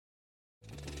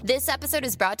This episode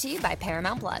is brought to you by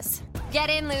Paramount Plus.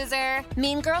 Get in, loser!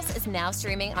 Mean Girls is now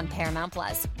streaming on Paramount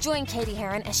Plus. Join Katie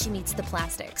Heron as she meets the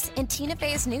plastics in Tina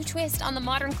Fey's new twist on the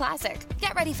modern classic.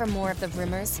 Get ready for more of the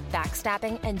rumors,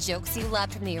 backstabbing, and jokes you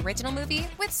loved from the original movie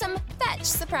with some fetch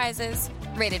surprises.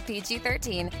 Rated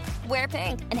PG-13. Wear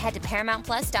pink and head to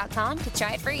ParamountPlus.com to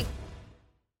try it free.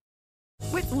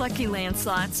 With Lucky Land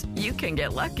Slots, you can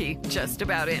get lucky just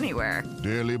about anywhere.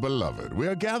 Dearly beloved, we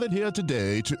are gathered here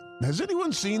today to... Has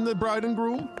anyone seen the bride and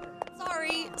groom?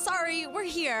 Sorry, we're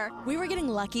here. We were getting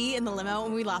lucky in the limo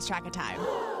and we lost track of time.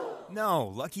 No,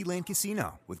 Lucky Land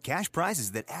Casino, with cash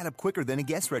prizes that add up quicker than a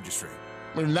guest registry.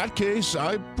 In that case,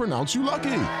 I pronounce you lucky.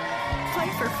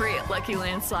 Play for free at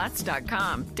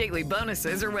LuckyLandSlots.com. Daily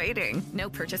bonuses are waiting. No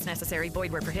purchase necessary.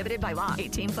 Void where prohibited by law.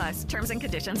 18 plus. Terms and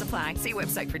conditions apply. See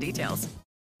website for details.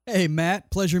 Hey, Matt.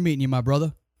 Pleasure meeting you, my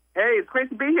brother. Hey, it's great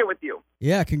to be here with you.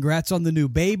 Yeah, congrats on the new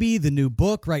baby, the new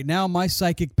book. Right now, my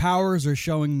psychic powers are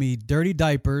showing me Dirty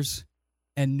Diapers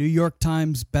and New York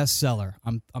Times bestseller.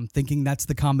 I'm thinking that's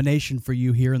the combination for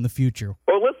you here in the future.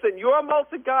 Well, listen, you're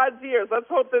most of God's ears. Let's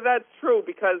hope that that's true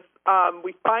because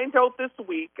we find out this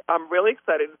week. I'm really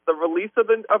excited. It's the release of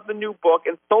the new book,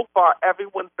 and so far,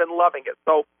 everyone's been loving it.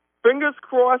 So fingers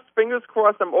crossed,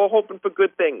 I'm all hoping for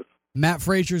good things. Matt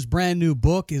Fraser's brand new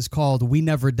book is called We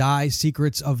Never Die,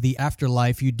 Secrets of the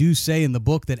Afterlife. You do say in the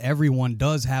book that everyone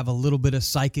does have a little bit of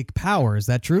psychic power. Is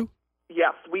that true?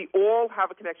 Yes, we all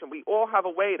have a connection. We all have a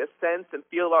way to sense and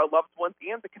feel our loved ones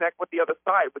and to connect with the other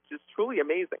side, which is truly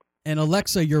amazing. And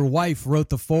Alexa, your wife, wrote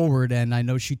the foreword, and I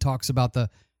know she talks about the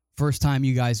first time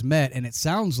you guys met, and it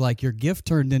sounds like your gift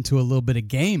turned into a little bit of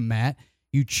game, Matt.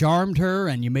 You charmed her,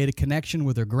 and you made a connection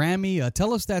with her Grammy.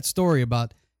 Tell us that story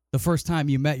about the first time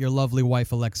you met your lovely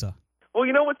wife, Alexa. Well,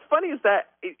 you know, what's funny is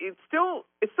that it still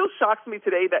shocks me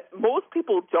today that most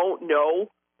people don't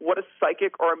know what a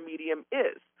psychic or a medium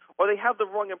is, or they have the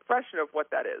wrong impression of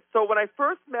what that is. So when I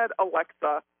first met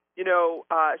Alexa,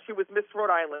 she was Miss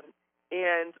Rhode Island,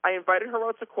 and I invited her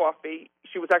out to coffee.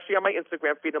 She was actually on my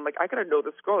Instagram feed. I'm like, I got to know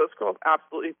this girl. This girl's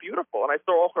absolutely beautiful. And I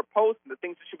saw all her posts and the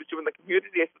things that she was doing in the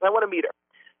community. I said, I want to meet her.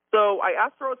 So I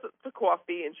asked her out to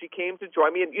coffee, and she came to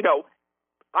join me. And,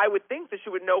 I would think that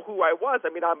she would know who I was. I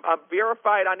mean, I'm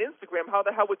verified on Instagram. How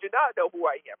the hell would you not know who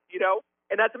I am,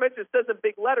 And not to mention, it says in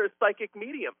big letters, psychic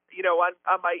medium,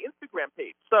 on my Instagram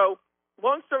page. So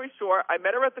long story short, I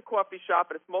met her at the coffee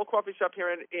shop, at a small coffee shop here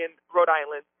in Rhode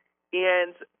Island.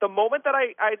 And the moment that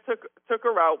I took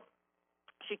her out,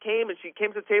 she came to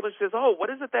the table and she says, oh,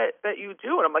 what is it that you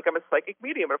do? And I'm like, I'm a psychic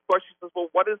medium. And of course she says, well,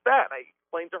 what is that? And I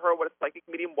explained to her what a psychic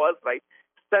medium was, but I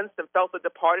sensed and felt the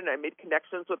departed, and I made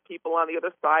connections with people on the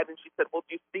other side. And she said, well,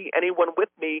 do you see anyone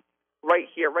with me right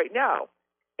here, right now?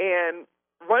 And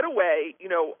right away,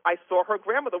 I saw her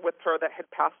grandmother with her that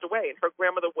had passed away. And her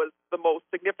grandmother was the most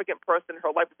significant person in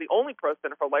her life, was the only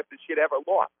person in her life that she had ever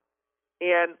lost.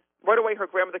 And right away, her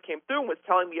grandmother came through and was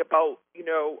telling me about,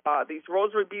 these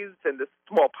rosary beads and this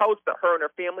small pouch that her and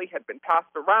her family had been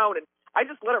passed around. And I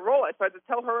just let it roll. I started to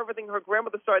tell her everything her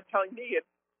grandmother started telling me. And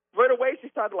right away, she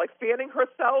started, fanning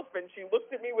herself. And she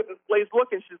looked at me with this glazed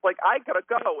look. And she's like, I got to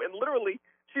go. And literally,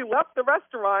 she left the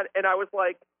restaurant. And I was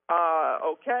like,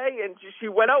 okay. And she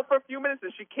went out for a few minutes.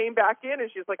 And she came back in.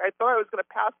 And she's like, I thought I was going to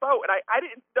pass out. And I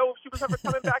didn't know if she was ever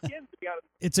coming back in, to be honest.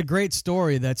 It's a great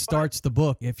story that starts the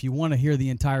book. If you want to hear the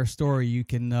entire story, you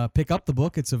can pick up the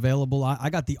book. It's available. I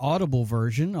got the Audible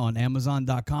version on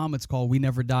Amazon.com. It's called We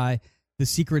Never Die, The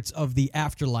Secrets of the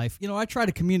Afterlife. I try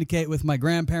to communicate with my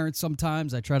grandparents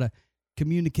sometimes. I try to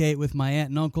communicate with my aunt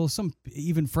and uncle, some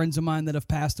even friends of mine that have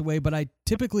passed away, but I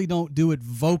typically don't do it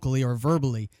vocally or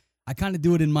verbally. I kind of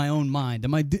do it in my own mind.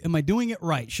 Am I doing it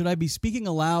right? Should I be speaking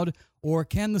aloud, or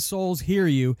can the souls hear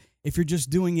you if you're just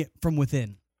doing it from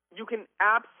within? You can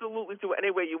absolutely do it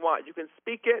any way you want. You can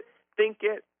speak it, think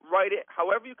it, write it,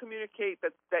 however you communicate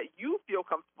that you feel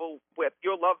comfortable with.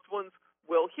 Your loved ones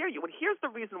will hear you. And here's the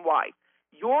reason why.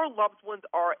 Your loved ones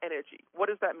are energy. What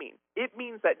does that mean? It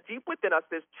means that deep within us,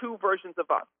 there's two versions of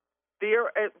us.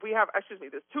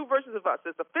 There's two versions of us.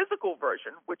 There's the physical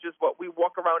version, which is what we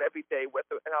walk around every day with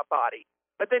in our body.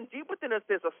 But then deep within us,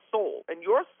 there's a soul, and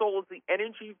your soul is the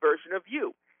energy version of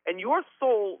you. And your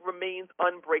soul remains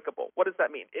unbreakable. What does that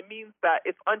mean? It means that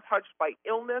it's untouched by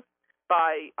illness,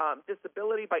 by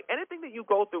disability, by anything that you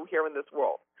go through here in this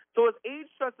world. So as age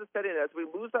starts to set in, as we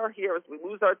lose our hair, as we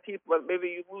lose our teeth,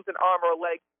 maybe you lose an arm or a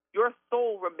leg, your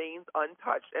soul remains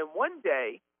untouched. And one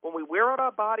day, when we wear out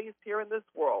our bodies here in this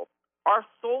world, our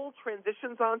soul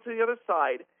transitions onto the other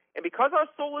side. And because our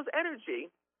soul is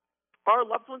energy, our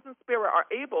loved ones in spirit are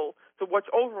able to watch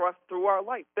over us through our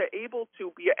life. They're able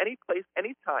to be at any place,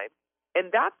 any time,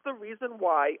 And that's the reason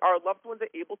why our loved ones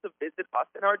are able to visit us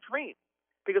in our dreams.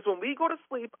 Because when we go to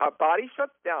sleep, our body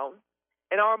shuts down,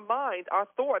 and our mind, our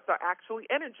thoughts are actually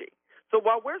energy. So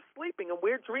while we're sleeping and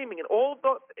we're dreaming and all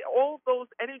those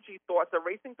energy thoughts are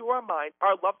racing through our mind,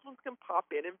 our loved ones can pop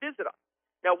in and visit us.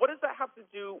 Now, what does that have to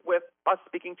do with us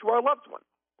speaking to our loved ones?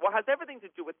 Well, it has everything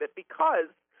to do with it because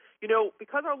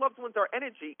our loved ones are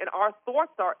energy and our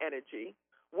thoughts are energy,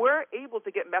 we're able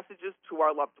to get messages to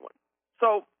our loved ones.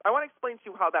 So I want to explain to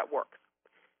you how that works.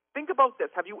 Think about this.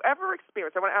 Have you ever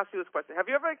experienced, I want to ask you this question, have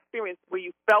you ever experienced where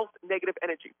you felt negative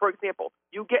energy? For example,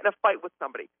 you get in a fight with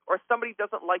somebody, or somebody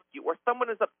doesn't like you, or someone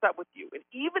is upset with you. And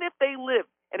even if they live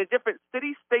in a different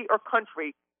city, state, or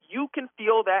country, you can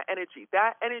feel that energy.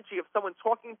 That energy of someone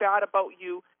talking bad about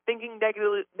you, thinking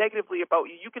negatively about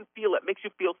you, you can feel it. It makes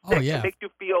you feel sick. Oh, yeah. It makes you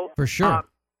feel... For sure.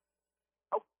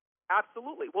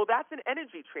 Absolutely. Well, that's an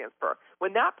energy transfer.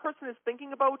 When that person is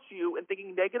thinking about you and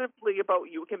thinking negatively about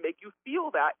you, it can make you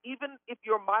feel that, even if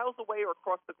you're miles away or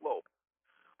across the globe.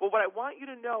 Well, what I want you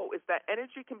to know is that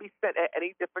energy can be sent at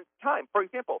any different time. For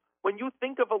example, when you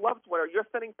think of a loved one or you're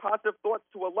sending positive thoughts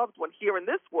to a loved one here in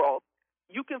this world,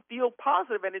 you can feel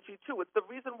positive energy too. It's the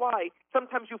reason why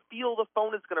sometimes you feel the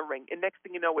phone is going to ring, and next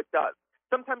thing you know, it does.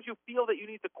 Sometimes you feel that you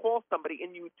need to call somebody,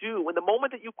 and you do. And the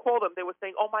moment that you call them, they were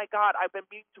saying, oh, my God, I've been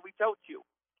meaning to reach out to you.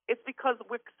 It's because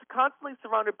we're constantly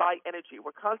surrounded by energy.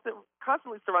 We're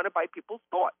constantly surrounded by people's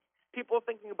thoughts. People are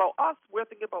thinking about us. We're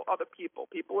thinking about other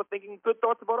people. People are thinking good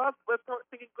thoughts about us. We're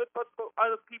thinking good thoughts about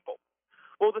other people.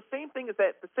 Well, the same thing is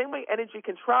that the same way energy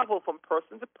can travel from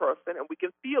person to person, and we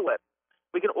can feel it,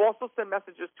 we can also send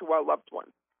messages to our loved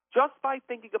ones. Just by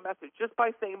thinking a message, just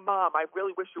by saying, Mom, I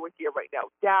really wish you were here right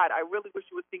now. Dad, I really wish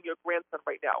you were seeing your grandson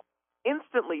right now.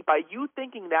 Instantly, by you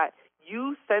thinking that,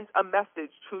 you sent a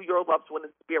message to your loved one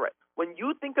in spirit. When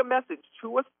you think a message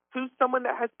to someone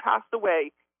that has passed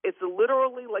away, it's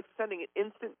literally like sending an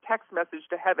instant text message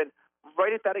to heaven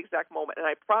right at that exact moment. And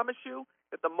I promise you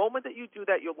that the moment that you do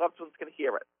that, your loved one's going to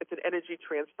hear it. It's an energy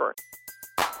transfer.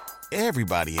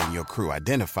 Everybody in your crew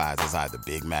identifies as either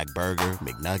Big Mac Burger,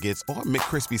 McNuggets, or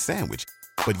McCrispy Sandwich.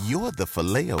 But you're the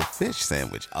Filet-O-Fish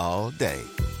Sandwich all day.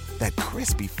 That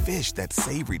crispy fish, that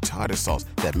savory tartar sauce,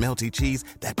 that melty cheese,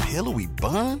 that pillowy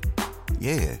bun.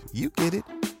 Yeah, you get it.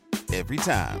 Every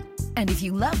time. And if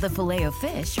you love the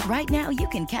Filet-O-Fish, right now you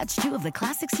can catch two of the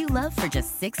classics you love for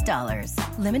just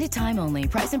 $6. Limited time only.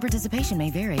 Price and participation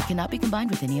may vary. Cannot be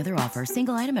combined with any other offer.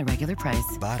 Single item at regular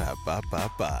price.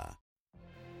 Ba-da-ba-ba-ba.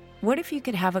 What if you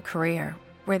could have a career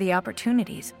where the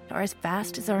opportunities are as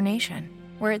vast as our nation,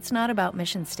 where it's not about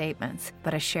mission statements,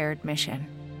 but a shared mission?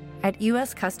 At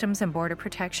U.S. Customs and Border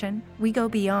Protection, we go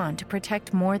beyond to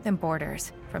protect more than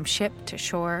borders. From ship to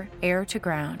shore, air to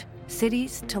ground,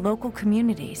 cities to local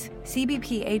communities,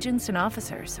 CBP agents and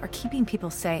officers are keeping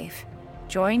people safe.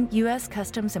 Join U.S.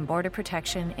 Customs and Border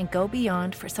Protection and go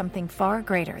beyond for something far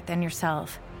greater than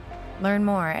yourself. Learn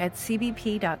more at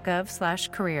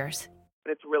cbp.gov/careers.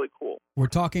 It's really cool. We're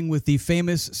talking with the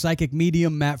famous psychic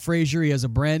medium, Matt Frazier. He has a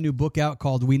brand new book out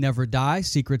called We Never Die,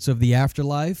 Secrets of the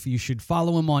Afterlife. You should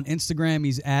follow him on Instagram.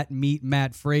 He's at Meet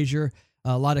Matt Frazier.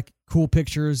 A lot of cool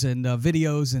pictures and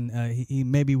videos, and he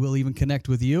maybe will even connect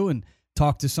with you and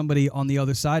talk to somebody on the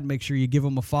other side. Make sure you give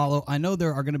him a follow. I know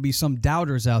there are going to be some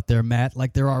doubters out there, Matt,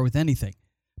 like there are with anything.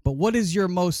 But what is your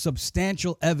most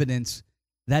substantial evidence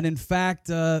that, in fact,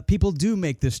 people do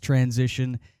make this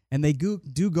transition and they do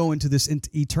go into this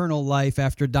eternal life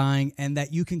after dying, and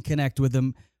that you can connect with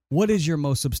them? What is your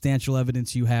most substantial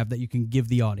evidence you have that you can give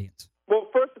the audience? Well,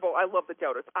 first of all, I love the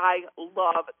doubters. I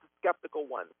love the skeptical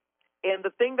ones. And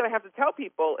the thing that I have to tell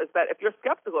people is that if you're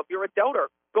skeptical, if you're a doubter,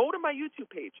 go to my YouTube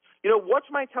page.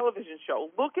 Watch my television show.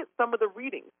 Look at some of the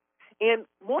readings. And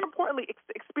more importantly,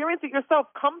 experience it yourself.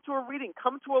 Come to a reading.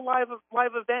 Come to a live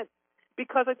event.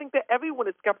 Because I think that everyone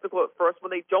is skeptical at first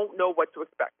when they don't know what to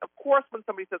expect. Of course, when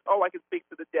somebody says, oh, I can speak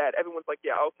to the dead, everyone's like,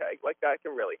 yeah, okay, like that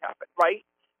can really happen, right?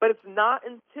 But it's not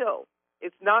until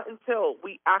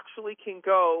we actually can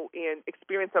go and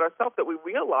experience it ourselves that we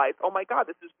realize, oh, my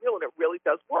God, this is real and it really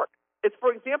does work. It's,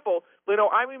 for example,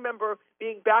 I remember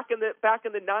being back in the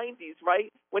 90s,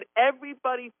 right, when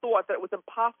everybody thought that it was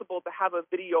impossible to have a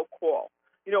video call.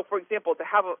 For example, to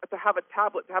have a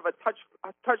tablet, to have a touch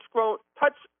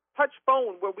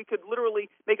phone where we could literally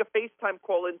make a FaceTime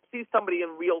call and see somebody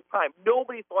in real time.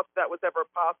 Nobody thought that was ever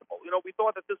possible. We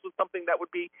thought that this was something that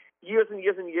would be years and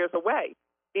years and years away.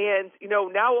 And,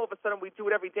 now all of a sudden we do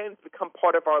it every day and it's become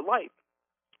part of our life.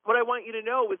 What I want you to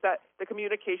know is that the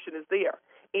communication is there,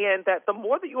 and that the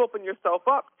more that you open yourself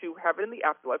up to heaven and the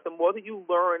afterlife, the more that you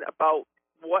learn about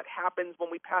what happens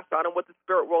when we pass on and what the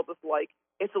spirit world is like,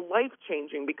 it's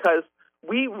life-changing, because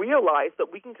we realize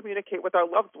that we can communicate with our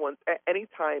loved ones at any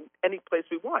time, any place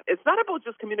we want. It's not about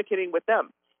just communicating with them.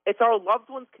 It's our loved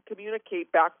ones can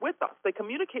communicate back with us. They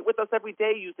communicate with us every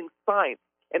day using signs.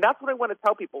 And that's what I want to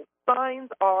tell people. Signs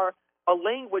are a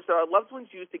language that our loved ones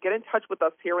use to get in touch with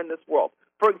us here in this world.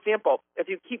 For example, if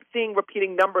you keep seeing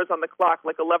repeating numbers on the clock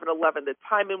like 11:11, the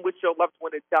time in which your loved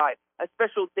one had died, a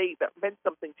special date that meant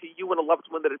something to you and a loved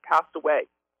one that had passed away.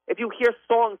 If you hear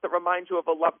songs that remind you of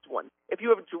a loved one, if you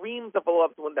have dreams of a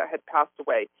loved one that had passed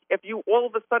away, if you all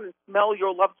of a sudden smell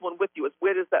your loved one with you, as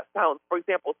weird as that sounds, for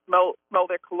example, smell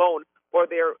their cologne or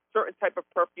their certain type of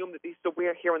perfume that they used to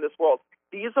wear here in this world,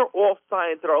 these are all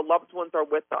signs that our loved ones are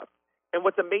with us. And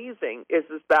what's amazing is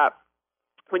that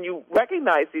when you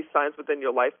recognize these signs within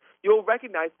your life, you'll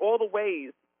recognize all the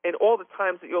ways and all the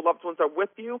times that your loved ones are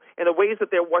with you and the ways that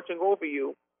they're watching over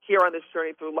you here on this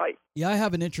journey through life. Yeah, I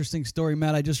have an interesting story,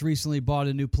 Matt. I just recently bought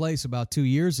a new place about 2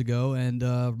 years ago, and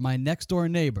my next-door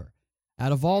neighbor,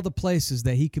 out of all the places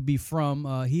that he could be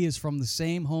from, he is from the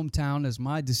same hometown as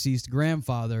my deceased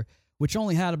grandfather, which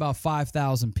only had about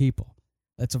 5,000 people.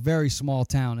 That's a very small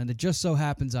town, and it just so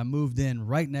happens I moved in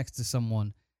right next to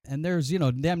someone, and there's,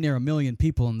 damn near 1 million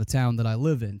people in the town that I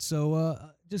live in, so it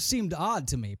just seemed odd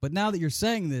to me. But now that you're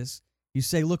saying this, you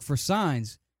say look for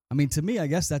signs. I mean, to me, I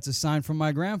guess that's a sign from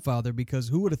my grandfather, because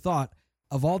who would have thought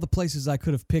of all the places I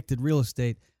could have picked in real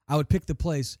estate, I would pick the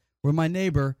place where my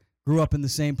neighbor grew up in the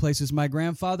same place as my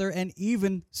grandfather and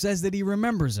even says that he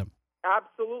remembers him.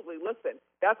 Absolutely. Listen,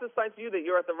 that's a sign to you that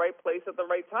you're at the right place at the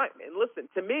right time. And listen,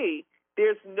 to me,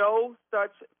 there's no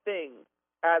such thing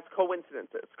as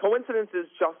coincidences. Coincidences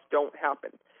just don't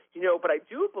happen. But I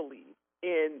do believe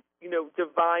in,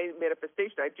 divine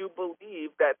manifestation. I do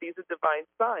believe that these are divine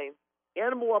signs.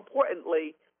 And more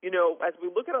importantly, as we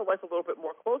look at our life a little bit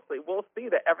more closely, we'll see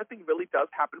that everything really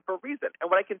does happen for a reason. And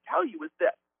what I can tell you is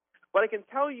this. What I can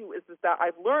tell you is that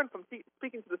I've learned from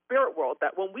speaking to the spirit world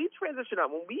that when we transition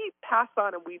on, when we pass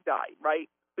on and we die, right,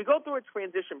 we go through a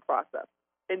transition process.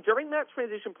 And during that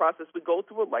transition process, we go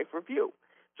through a life review.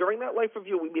 During that life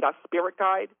review, we meet our spirit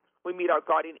guide, we meet our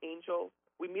guardian angel,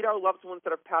 we meet our loved ones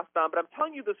that have passed on. But I'm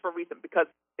telling you this for a reason, because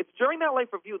it's during that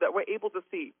life review that we're able to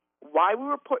see why we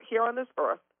were put here on this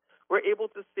earth. We're able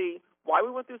to see why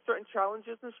we went through certain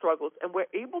challenges and struggles, and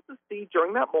we're able to see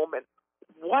during that moment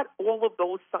what all of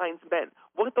those signs meant,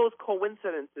 what those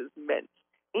coincidences meant,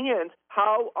 and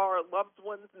how our loved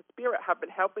ones in spirit have been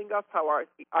helping us, how our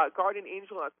guardian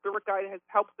angel and our spirit guide has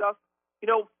helped us.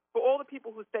 For all the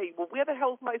people who say, well, where the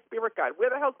hell's my spirit guide? Where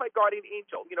the hell's my guardian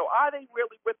angel? Are they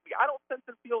really with me? I don't sense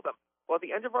and feel them. Well, at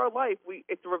the end of our life,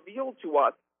 it's revealed to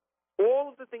us all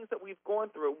of the things that we've gone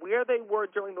through, where they were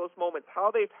during those moments,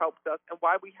 how they've helped us, and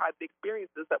why we had the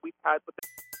experiences that we've had with them.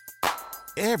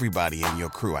 Everybody in your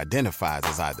crew identifies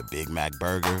as either Big Mac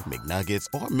Burger, McNuggets,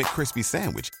 or McCrispy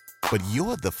Sandwich. But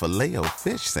you're the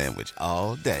Filet-O-Fish Sandwich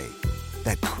all day.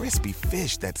 That crispy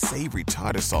fish, that savory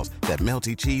tartar sauce, that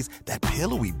melty cheese, that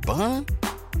pillowy bun.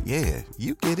 Yeah,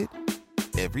 you get it.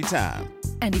 Every time.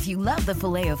 And if you love the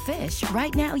Filet-O-Fish,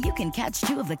 right now you can catch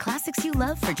 2 of the classics you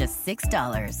love for just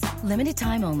 $6. Limited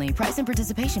time only. Price and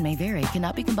participation may vary.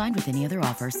 Cannot be combined with any other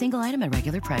offer. Single item at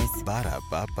regular price.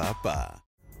 Ba-da-ba-ba-ba.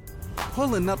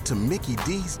 Pulling up to Mickey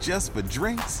D's just for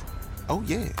drinks? Oh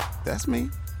yeah, that's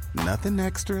me. Nothing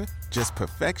extra, just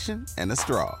perfection and a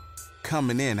straw.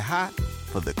 Coming in hot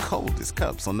for the coldest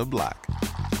cups on the block.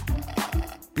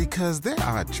 Because there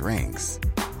are drinks.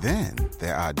 Then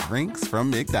there are drinks from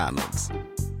McDonald's.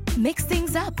 Mix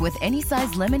things up with any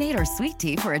size lemonade or sweet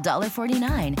tea for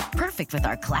 $1.49. Perfect with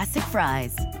our classic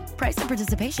fries. Price and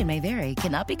participation may vary.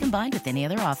 Cannot be combined with any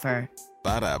other offer.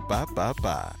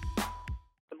 Ba-da-ba-ba-ba.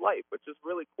 Life, which is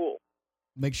really cool.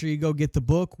 Make sure you go get the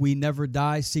book, We Never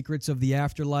Die, Secrets of the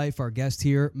Afterlife. Our guest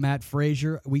here, Matt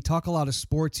Frazier. We talk a lot of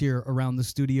sports here around the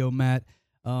studio, Matt.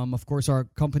 Of course, our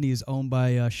company is owned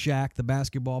by Shaq, the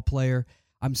basketball player.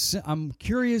 I'm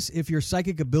curious if your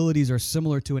psychic abilities are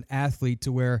similar to an athlete,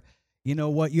 to where,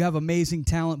 you have amazing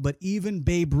talent, but even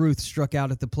Babe Ruth struck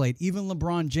out at the plate. Even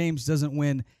LeBron James doesn't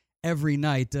win every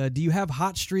night. Do you have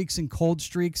hot streaks and cold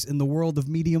streaks in the world of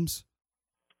mediums?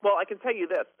 Well, I can tell you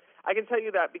this. I can tell you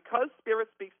that because Spirit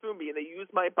speaks through me and they use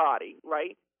my body,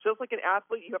 right? Just like an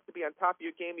athlete, you have to be on top of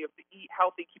your game. You have to eat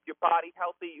healthy, keep your body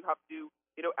healthy. You have to,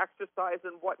 exercise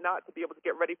and whatnot to be able to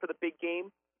get ready for the big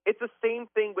game. It's the same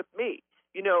thing with me.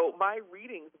 My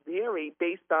readings vary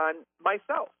based on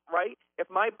myself, right? If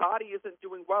my body isn't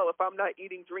doing well, if I'm not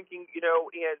eating, drinking,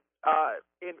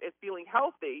 and feeling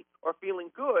healthy or feeling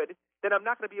good, then I'm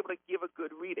not going to be able to give a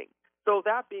good reading. So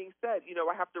that being said,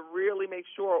 I have to really make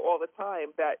sure all the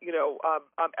time that,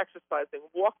 I'm exercising,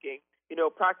 walking,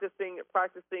 practicing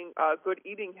good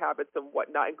eating habits and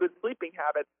whatnot, and good sleeping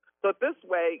habits. So this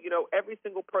way, every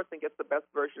single person gets the best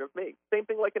version of me. Same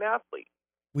thing like an athlete.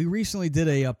 We recently did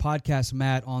a podcast,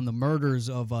 Matt, on the murders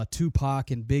of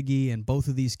Tupac and Biggie, and both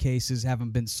of these cases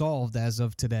haven't been solved as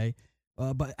of today.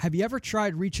 But have you ever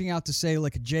tried reaching out to, say,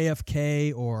 like a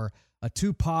JFK or a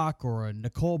Tupac or a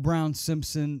Nicole Brown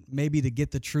Simpson, maybe to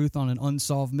get the truth on an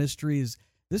unsolved mystery? Is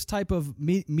this type of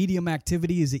medium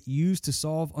activity, is it used to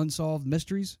solve unsolved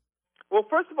mysteries? Well,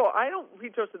 first of all, I don't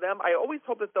reach out to them. I always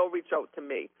hope that they'll reach out to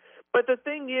me. But the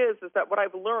thing is that what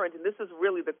I've learned, and this is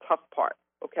really the tough part,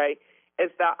 okay, is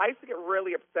that I used to get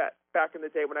really upset back in the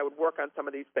day when I would work on some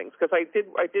of these things, because I did,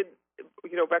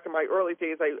 back in my early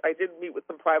days, I did meet with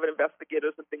some private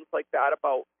investigators and things like that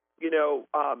about,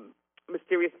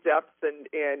 mysterious deaths and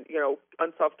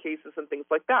unsolved cases and things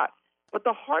like that. But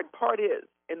the hard part is,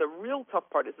 and the real tough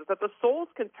part is that the souls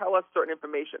can tell us certain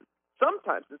information.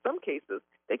 Sometimes, in some cases,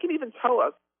 they can even tell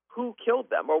us who killed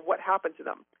them or what happened to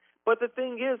them. But the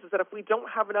thing is that if we don't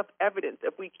have enough evidence,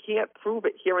 if we can't prove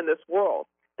it here in this world,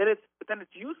 then it's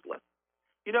useless.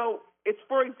 It's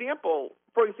for example,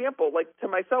 like to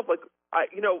myself, like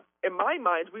in my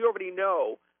mind, we already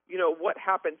know, what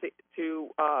happened to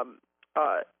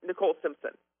Nicole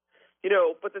Simpson.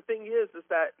 But the thing is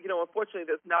that unfortunately,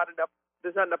 there's not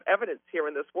enough evidence here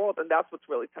in this world, and that's what's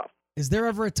really tough. Is there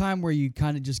ever a time where you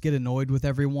kind of just get annoyed with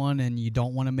everyone and you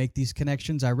don't want to make these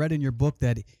connections? I read in your book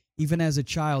that even as a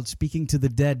child, speaking to the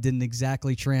dead didn't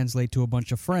exactly translate to a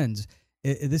bunch of friends.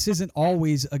 This isn't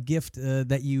always a gift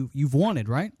that you've wanted,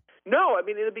 right? No, I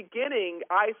mean, in the beginning,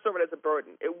 I saw it as a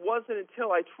burden. It wasn't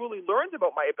until I truly learned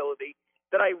about my ability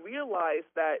that I realized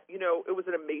that, it was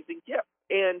an amazing gift.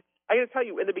 And I got to tell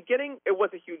you, in the beginning, it was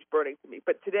a huge burden to me.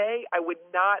 But today, I would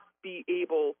not be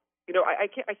able, I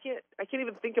can't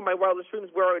even think in my wildest dreams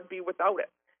where I would be without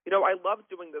it. I love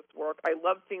doing this work. I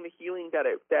love seeing the healing that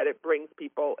it brings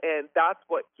people, and that's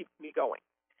what keeps me going.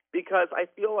 Because I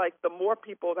feel like the more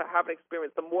people that have an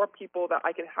experience, the more people that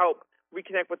I can help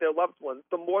reconnect with their loved ones,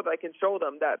 the more that I can show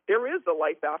them that there is a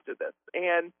life after this.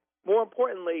 And more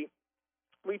importantly,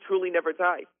 we truly never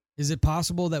die. Is it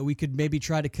possible that we could maybe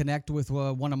try to connect with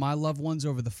one of my loved ones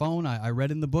over the phone? I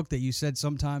read in the book that you said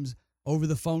sometimes over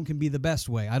the phone can be the best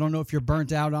way. I don't know if you're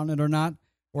burnt out on it or not,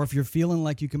 or if you're feeling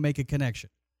like you can make a connection.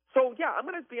 So, yeah, I'm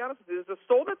going to be honest with you. There's a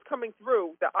soul that's coming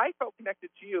through that I felt connected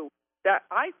to you, that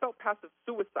I felt passive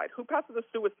suicide. Who passive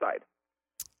suicide?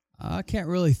 I can't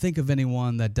really think of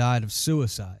anyone that died of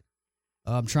suicide.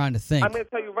 I'm trying to think. I'm going to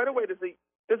tell you right away,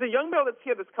 there's a young male that's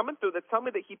here that's coming through that's telling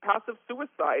me that he passive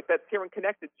suicide that's here and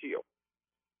connected to you.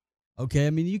 Okay, I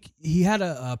mean, he had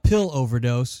a pill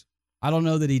overdose. I don't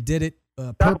know that he did it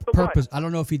purpose. I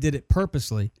don't know if he did it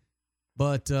purposely,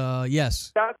 but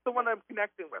yes. That's the one I'm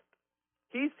connecting with.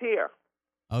 He's here.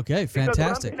 Okay, fantastic.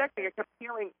 Because when I'm connecting,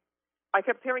 I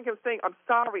kept hearing him saying, "I'm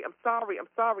sorry, I'm sorry, I'm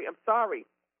sorry, I'm sorry."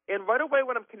 And right away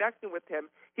when I'm connecting with him,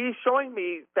 he's showing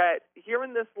me that here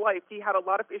in this life, he had a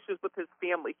lot of issues with his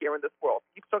family here in this world.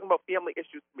 He keeps talking about family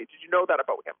issues to me. Did you know that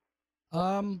about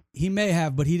him? He may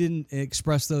have, but he didn't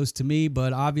express those to me.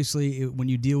 But obviously, when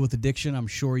you deal with addiction, I'm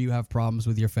sure you have problems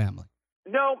with your family.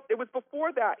 No, it was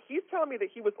before that. He's telling me that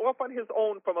he was off on his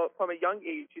own from a young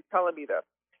age. He's telling me this.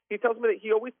 He tells me that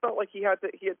he always felt like he had to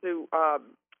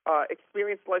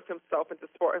experience life himself and to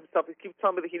support himself. He keeps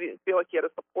telling me that he didn't feel like he had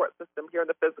a support system here in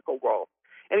the physical world.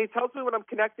 And he tells me when I'm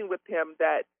connecting with him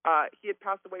that he had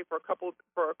passed away for a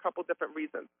couple different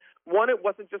reasons. One, it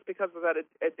wasn't just because of that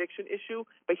addiction issue,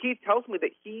 but he tells me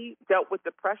that he dealt with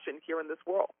depression here in this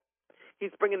world.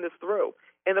 He's bringing this through.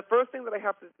 And the first thing that I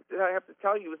have to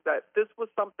tell you is that this was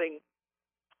something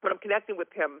when I'm connecting with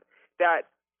him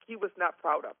that he was not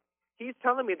proud of. He's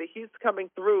telling me that he's coming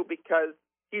through because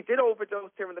he did overdose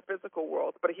here in the physical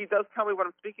world, but he does tell me when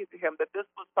I'm speaking to him that this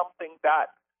was something that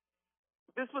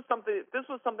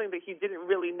he didn't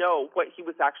really know what he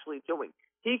was actually doing.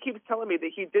 He keeps telling me that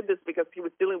he did this because he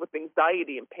was dealing with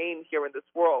anxiety and pain here in this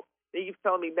world. And he keeps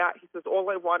telling me, Matt, he says, all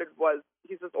I wanted was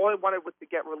to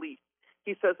get relief.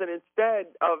 He says, and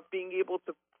instead of being able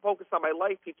to focus on my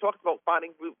life, he talks about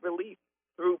finding relief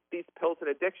through these pills and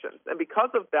addictions. And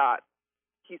because of that,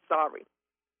 he's sorry.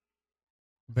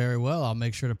 Very well. I'll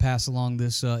make sure to pass along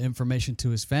this information to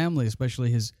his family, especially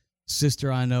his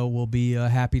sister. I know will be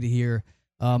happy to hear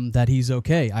that he's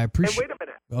okay. I appreciate. And wait a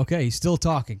minute. Okay, he's still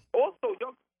talking. Also,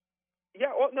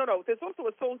 no. There's also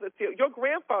a soul that's here. Your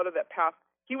grandfather that passed,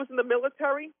 he was in the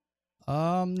military?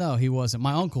 No, he wasn't.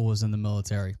 My uncle was in the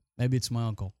military. Maybe it's my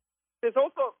uncle. There's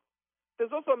also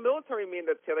a military man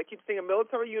that's here. I keep seeing a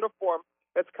military uniform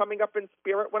that's coming up in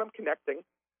spirit when I'm connecting.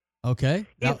 Okay.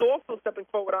 He's also stepping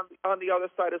forward on the other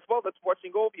side as well, that's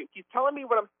watching over you. He's telling me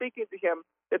when I'm speaking to him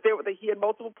that he had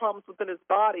multiple problems within his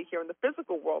body here in the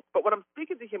physical world. But when I'm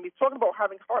speaking to him, he's talking about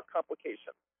having heart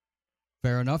complications.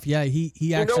 Fair enough. Yeah,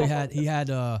 he actually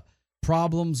had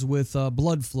problems with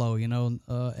blood flow,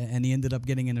 and he ended up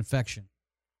getting an infection.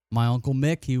 My Uncle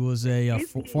Mick, he was a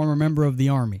former member of the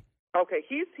Army. Okay,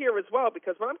 he's here as well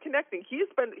because when I'm connecting, he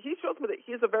shows me that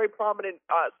he's a very prominent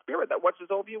spirit that watches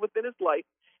over you within his life.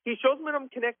 He shows me when I'm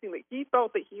connecting that he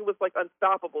felt that he was like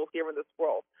unstoppable here in this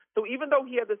world. So even though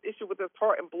he had this issue with his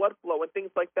heart and blood flow and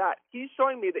things like that, he's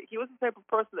showing me that he was the type of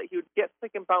person that he would get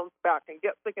sick and bounce back and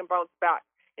get sick and bounce back.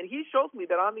 And he shows me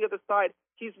that on the other side,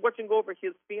 he's watching over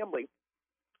his family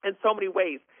in so many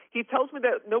ways. He tells me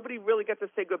that nobody really gets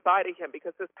to say goodbye to him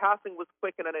because his passing was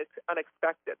quick and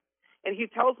unexpected. And he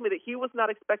tells me that he was not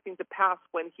expecting to pass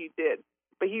when he did.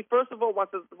 But he, first of all,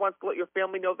 wants to let your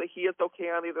family know that he is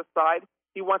okay on the other side.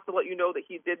 He wants to let you know that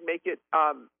he did make it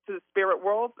to the spirit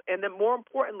world. And then more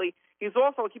importantly, he's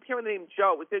also, I keep hearing the name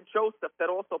Joe. Is it Joseph that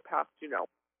also passed,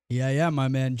 Yeah, my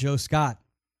man, Joe Scott.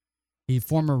 He's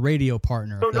former radio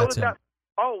partner. So notice that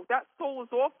soul is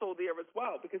also there as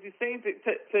well because he's saying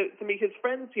to me, his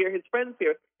friends here. He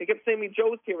kept saying to me,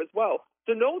 Joe's here as well.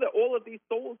 So know that all of these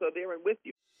souls are there and with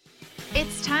you.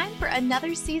 It's time for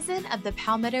another season of The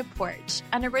Palmetto Porch,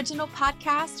 an original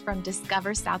podcast from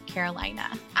Discover South Carolina.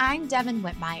 I'm Devin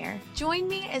Whitmire. Join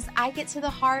me as I get to the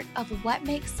heart of what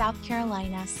makes South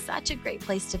Carolina such a great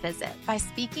place to visit by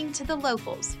speaking to the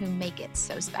locals who make it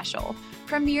so special.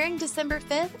 Premiering December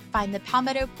 5th, find The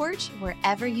Palmetto Porch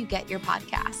wherever you get your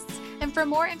podcasts. And for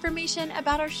more information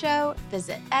about our show,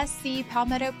 visit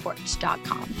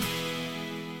scpalmettoporch.com.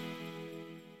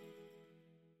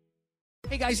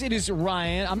 Hey guys, it is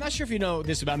Ryan. I'm not sure if you know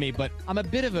this about me, but I'm a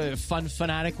bit of a fun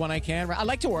fanatic when I can. I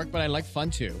like to work, but I like fun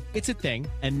too. It's a thing.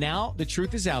 And now the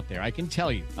truth is out there. I can tell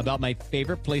you about my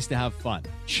favorite place to have fun.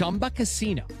 Chumba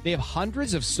Casino. They have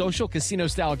hundreds of social casino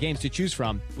style games to choose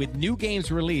from with new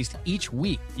games released each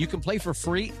week. You can play for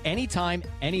free anytime,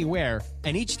 anywhere.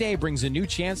 And each day brings a new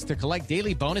chance to collect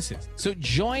daily bonuses. So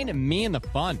join me in the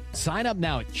fun. Sign up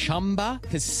now at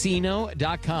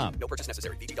ChumbaCasino.com. No purchase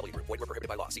necessary. VGW Group. Void where prohibited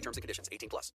by law. See terms and conditions.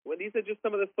 18+. Well, these are just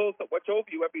some of the souls that watch over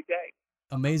you every day.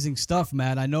 Amazing stuff,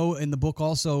 Matt. I know in the book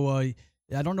also, I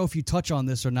don't know if you touch on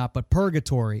this or not, but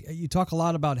purgatory. You talk a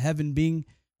lot about heaven being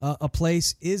a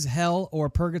place. Is hell or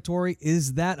purgatory,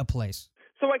 is that a place?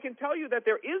 So I can tell you that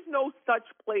there is no such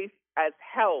place as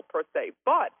hell per se,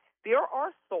 but there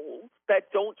are souls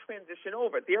that don't transition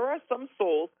over. There are some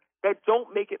souls that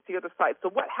don't make it to the other side. So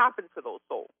what happens to those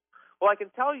souls? Well, I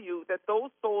can tell you that those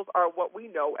souls are what we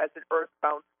know as an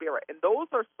earthbound spirit. And those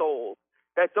are souls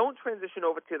that don't transition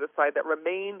over to the side, that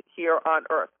remain here on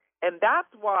earth. And that's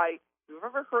why, if you've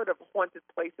ever heard of haunted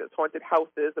places, haunted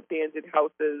houses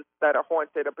that are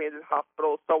haunted, abandoned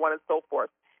hospitals, so on and so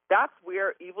forth, that's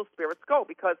where evil spirits go,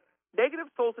 because negative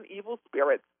souls and evil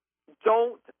spirits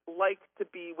don't like to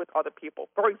be with other people.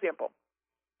 For example,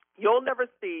 you'll never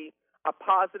see a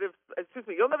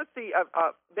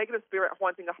negative spirit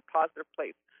haunting a positive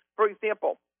place. For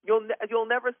example, you'll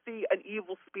never see an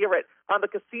evil spirit on the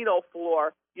casino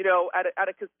floor, at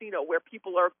a casino where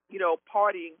people are,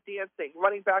 partying, dancing,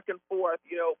 running back and forth,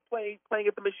 playing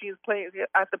at the machines, playing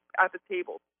at the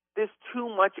tables. There's too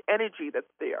much energy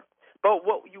that's there. But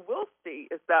what you will see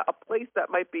is that a place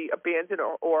that might be abandoned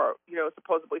or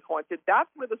supposedly haunted, that's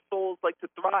where the souls like to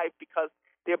thrive because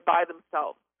they're by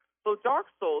themselves. So dark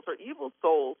souls or evil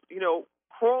souls,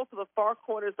 crawl to the far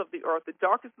corners of the earth, the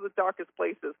darkest of the darkest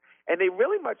places, and they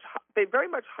very much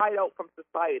hide out from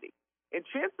society. And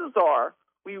chances are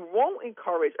we won't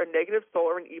encourage a negative soul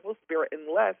or an evil spirit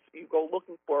unless you go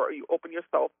looking for or you open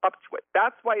yourself up to it.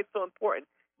 That's why it's so important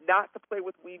not to play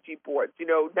with Ouija boards,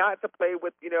 not to play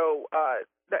with,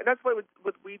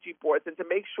 with Ouija boards, and to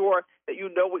make sure that you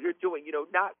know what you're doing,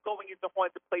 not going into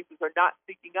haunted places or not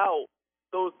seeking out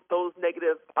those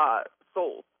negative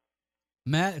souls.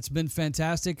 Matt, it's been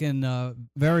fantastic and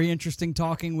very interesting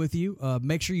talking with you.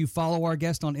 Make sure you follow our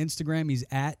guest on Instagram. He's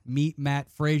at Meet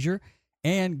Matt Frazier.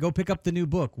 And go pick up the new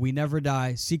book, We Never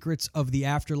Die, Secrets of the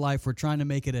Afterlife. We're trying to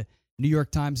make it a New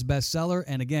York Times bestseller.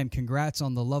 And again, congrats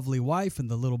on the lovely wife and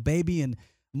the little baby, and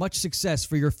much success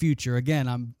for your future.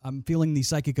 Again, I'm feeling these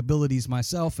psychic abilities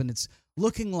myself, and it's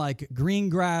looking like green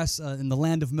grass in the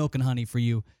land of milk and honey for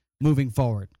you moving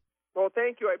forward. Well,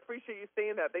 thank you. I appreciate you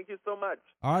saying that. Thank you so much.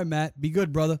 All right, Matt. Be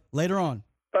good, brother. Later on.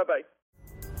 Bye-bye.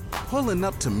 Pulling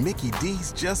up to Mickey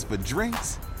D's just for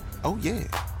drinks? Oh, yeah,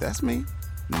 that's me.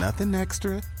 Nothing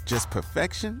extra, just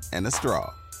perfection and a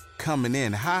straw. Coming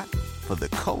in hot for the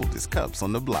coldest cups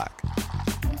on the block.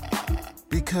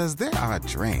 Because there are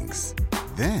drinks.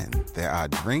 Then there are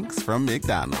drinks from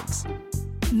McDonald's.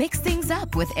 Mix things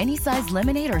up with any size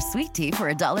lemonade or sweet tea for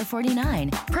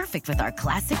 $1.49. Perfect with our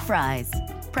classic fries.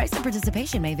 Price and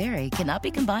participation may vary. Cannot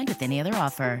be combined with any other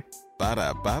offer.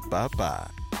 Ba-da-ba-ba-ba.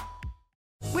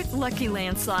 With Lucky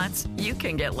Land Slots, you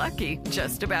can get lucky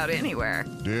just about anywhere.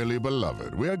 Dearly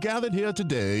beloved, we are gathered here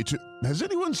today to... Has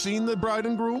anyone seen the bride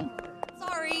and groom?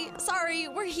 Sorry,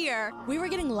 we're here. We were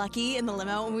getting lucky in the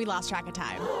limo and we lost track of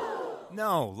time.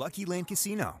 No, Lucky Land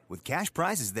Casino, with cash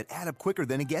prizes that add up quicker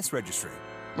than a guest registry.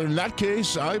 In that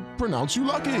case, I pronounce you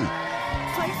lucky.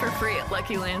 Play for free at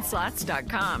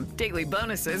LuckyLandSlots.com. Daily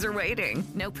bonuses are waiting.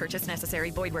 No purchase necessary.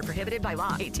 Void where prohibited by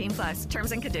law. 18+.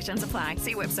 Terms and conditions apply.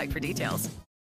 See website for details.